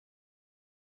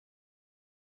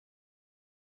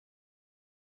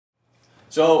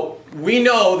So we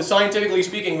know, scientifically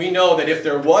speaking, we know that if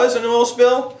there was an oil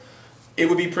spill, it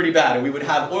would be pretty bad, and we would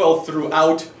have oil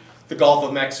throughout the Gulf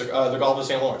of Mexico, the Gulf of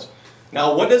St. Lawrence.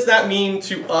 Now, what does that mean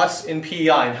to us in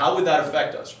PEI, and how would that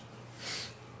affect us?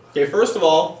 Okay, first of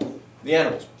all, the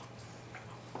animals.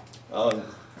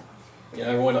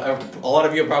 Yeah, a lot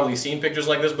of you have probably seen pictures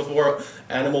like this before.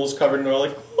 Animals covered in oil,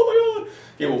 like, oh my god.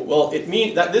 Okay, well,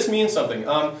 this means something.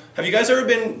 Have you guys ever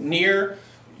been near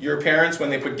your parents when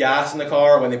they put gas in the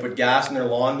car, when they put gas in their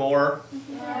lawnmower?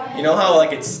 Yeah. You know how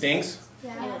like it stinks?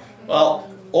 Yeah. Well,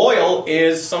 oil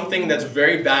is something that's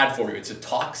very bad for you. It's a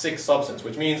toxic substance,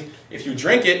 which means if you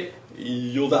drink it,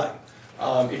 you'll die.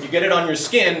 If you get it on your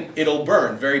skin, it'll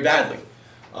burn very badly.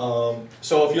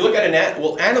 So if you look at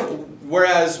animal,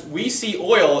 whereas we see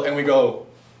oil and we go,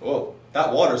 whoa,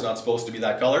 that water's not supposed to be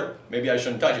that color, maybe I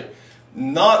shouldn't touch it.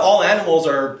 Not all animals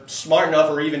are smart enough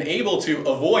or even able to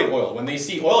avoid oil. When they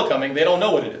see oil coming, they don't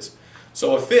know what it is.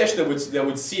 So a fish that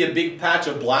would see a big patch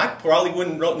of black probably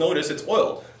wouldn't notice it's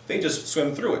oil. They just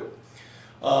swim through it.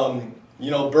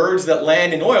 You know, birds that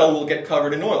land in oil will get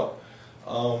covered in oil.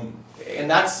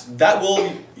 And that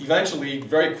will eventually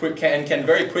can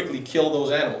very quickly kill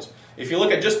those animals. If you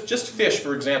look at just fish,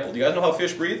 for example, do you guys know how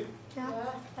fish breathe? Yeah.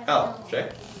 How?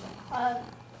 Okay.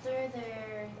 Through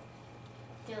their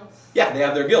gills. Yeah, they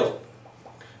have their gills.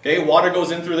 Okay, water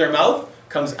goes in through their mouth,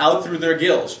 comes out through their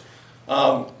gills.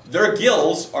 Their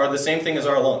gills are the same thing as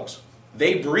our lungs.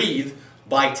 They breathe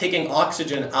by taking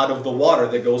oxygen out of the water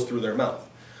that goes through their mouth.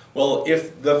 Well,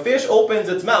 if the fish opens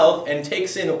its mouth and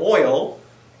takes in oil,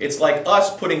 it's like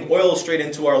us putting oil straight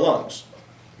into our lungs.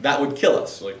 That would kill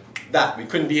us. Like that. We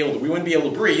wouldn't be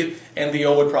able to breathe, and the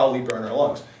oil would probably burn our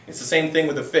lungs. It's the same thing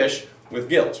with a fish with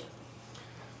gills.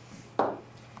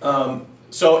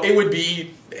 So it would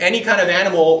be any kind of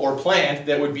animal or plant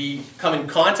that would come in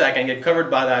contact and get covered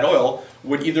by that oil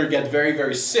would either get very,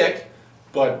 very sick,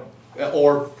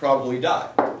 or probably die.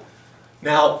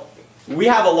 Now, we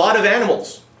have a lot of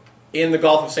animals in the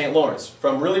Gulf of St. Lawrence,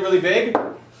 from really, really big,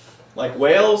 like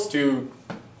whales, to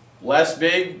less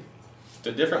big,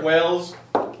 to different whales,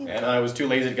 and I was too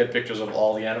lazy to get pictures of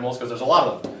all the animals because there's a lot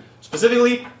of them.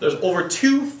 Specifically, there's over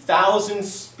 2,000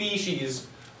 species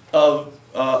of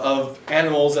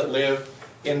animals that live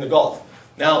in the Gulf.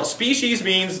 Now, species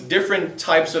means different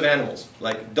types of animals.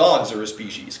 Like dogs are a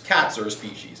species, cats are a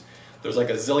species. There's like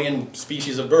a zillion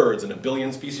species of birds and a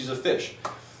billion species of fish.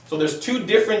 So there's 2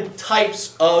 different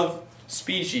types of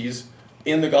species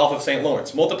in the Gulf of St.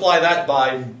 Lawrence. Multiply that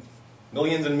by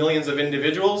millions and millions of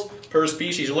individuals per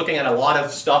species. You're looking at a lot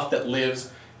of stuff that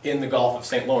lives in the Gulf of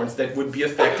St. Lawrence that would be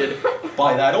affected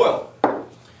by that oil.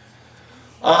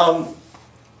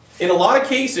 In a lot of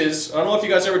cases, I don't know if you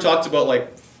guys ever talked about like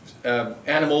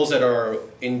animals that are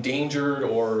endangered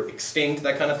or extinct,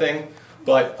 that kind of thing.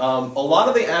 But a lot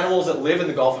of the animals that live in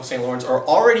the Gulf of St. Lawrence are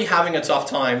already having a tough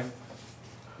time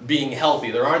being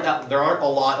healthy. There aren't a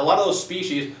lot of those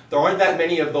species. There aren't that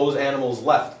many of those animals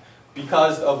left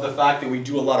because of the fact that we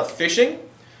do a lot of fishing,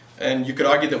 and you could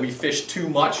argue that we fish too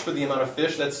much for the amount of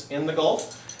fish that's in the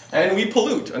Gulf, and we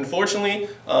pollute. Unfortunately,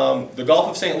 the Gulf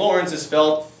of St. Lawrence is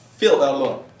filled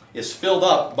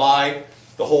up by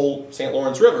the whole St.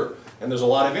 Lawrence River, and there's a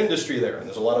lot of industry there, and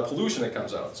there's a lot of pollution that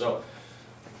comes out. So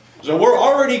we're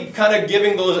already kind of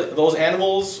giving those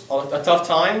animals a tough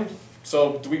time.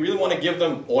 So do we really want to give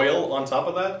them oil on top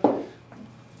of that?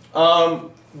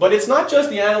 But it's not just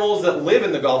the animals that live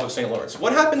in the Gulf of St. Lawrence.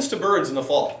 What happens to birds in the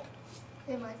fall?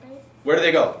 They migrate. Where do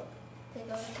they go? They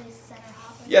go to places that are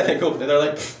hot. Yeah, they go. They're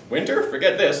like, winter,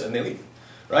 forget this, and they leave.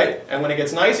 Right? And when it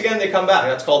gets nice again, they come back.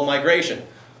 That's called migration.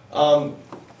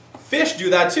 Fish do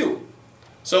that too.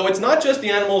 So it's not just the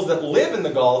animals that live in the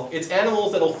Gulf, it's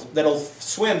animals that'll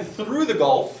swim through the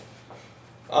Gulf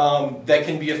that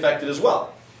can be affected as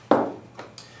well.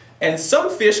 And some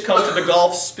fish come to the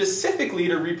Gulf specifically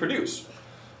to reproduce.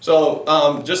 So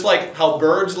just like how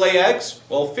birds lay eggs,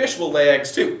 well, fish will lay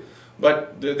eggs too.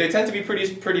 But they tend to be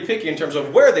pretty picky in terms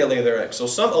of where they lay their eggs. So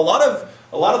a lot of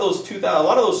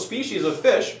those species of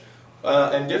fish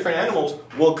and different animals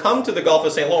will come to the Gulf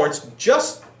of St. Lawrence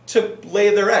just to lay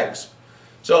their eggs.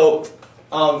 So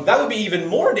that would be even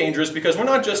more dangerous because we're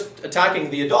not just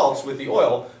attacking the adults with the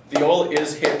oil. The oil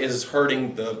is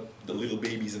hurting the little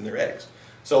babies in their eggs.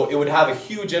 So it would have a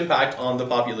huge impact on the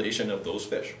population of those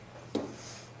fish.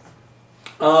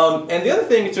 And the other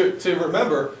thing to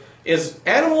remember is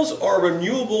animals are a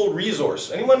renewable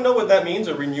resource. Anyone know what that means,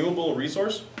 a renewable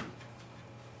resource?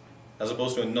 As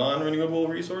opposed to a non-renewable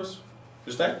resource?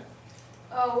 Just that?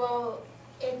 Oh, well,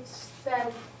 it's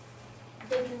that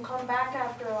they can come back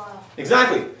after a while.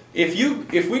 Exactly.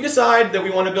 If we decide that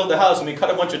we want to build a house and we cut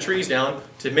a bunch of trees down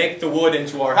to make the wood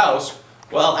into our house,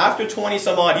 well, after 20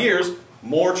 some odd years,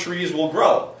 more trees will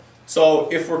grow.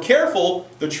 So if we're careful,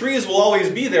 the trees will always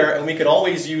be there and we can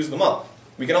always use them up.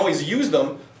 We can always use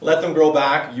them, let them grow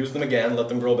back, use them again, let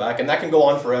them grow back, and that can go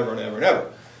on forever and ever and ever.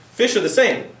 Fish are the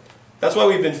same. That's why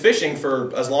we've been fishing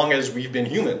for as long as we've been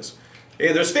humans.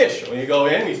 Hey, there's fish. When you go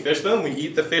in, we fish them, we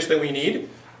eat the fish that we need,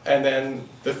 and then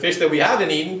the fish that we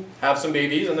haven't eaten have some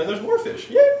babies, and then there's more fish.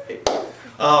 Yay!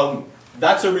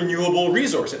 That's a renewable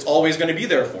resource. It's always going to be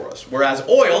there for us. Whereas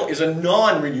oil is a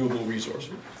non-renewable resource.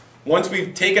 Once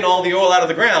we've taken all the oil out of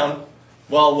the ground,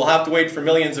 well, we'll have to wait for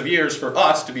millions of years for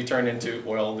us to be turned into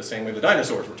oil the same way the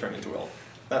dinosaurs were turned into oil.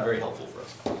 Not very helpful for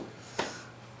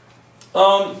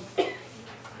us.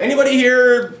 Anybody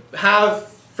here have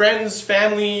friends,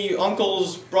 family,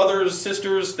 uncles, brothers,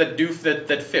 sisters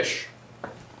that fish?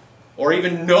 Or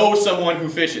even know someone who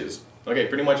fishes? Okay,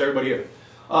 pretty much everybody here.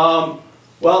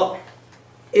 Well,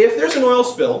 if there's an oil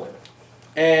spill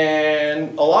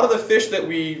and a lot of the fish that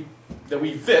we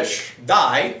fish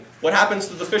die, what happens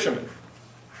to the fishermen?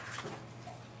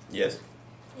 Yes?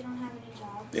 They don't have any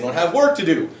jobs. They don't have work to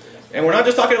do. And we're not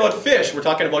just talking about fish, we're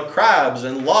talking about crabs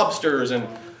and lobsters, and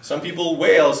some people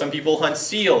whale, some people hunt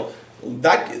seal.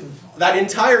 That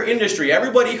entire industry,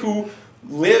 everybody who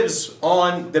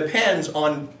depends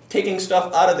on taking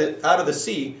stuff out of the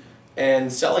sea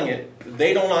and selling it,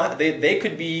 they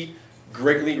could be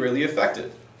greatly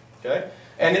affected. Okay?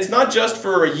 And it's not just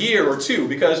for a year or two,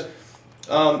 because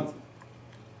oil,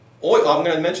 I'm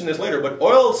going to mention this later, but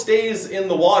oil stays in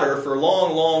the water for a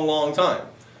long time.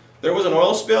 There was an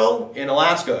oil spill in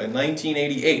Alaska in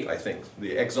 1988, I think,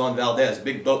 the Exxon Valdez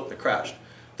big boat that crashed.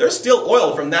 There's still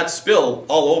oil from that spill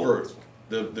all over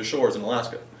the shores in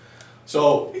Alaska.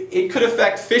 So it could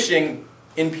affect fishing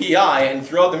in PI and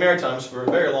throughout the Maritimes for a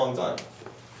very long time.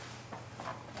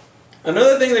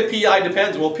 Another thing that PI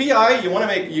depends, well, PI, you want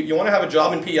to have a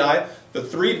job in PI, the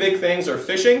three big things are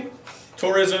fishing,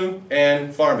 tourism,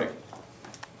 and farming,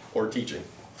 or teaching.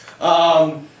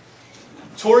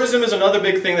 Tourism is another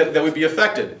big thing that would be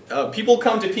affected. People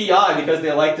come to PI because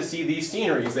they like to see these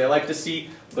sceneries, they like to see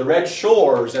the red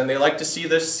shores, and they like to see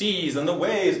the seas and the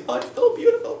waves. Oh, it's so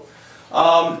beautiful.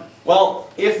 Well,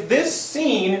 if this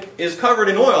scene is covered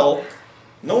in oil,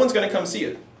 no one's going to come see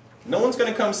it. No one's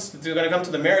going to come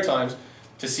to the Maritimes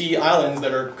to see islands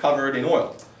that are covered in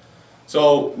oil.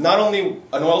 So an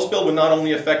oil spill would not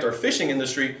only affect our fishing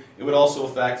industry, it would also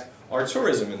affect our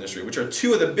tourism industry, which are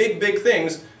two of the big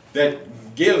things that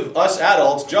give us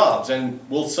adults jobs and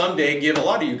will someday give a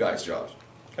lot of you guys jobs.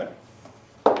 Okay?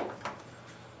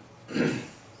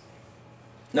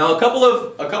 Now a couple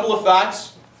of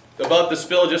facts about the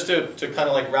spill, just to kind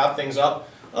of like wrap things up.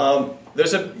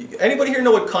 Anybody here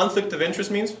know what conflict of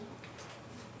interest means?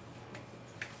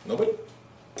 Nobody?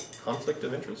 Conflict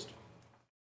of interest?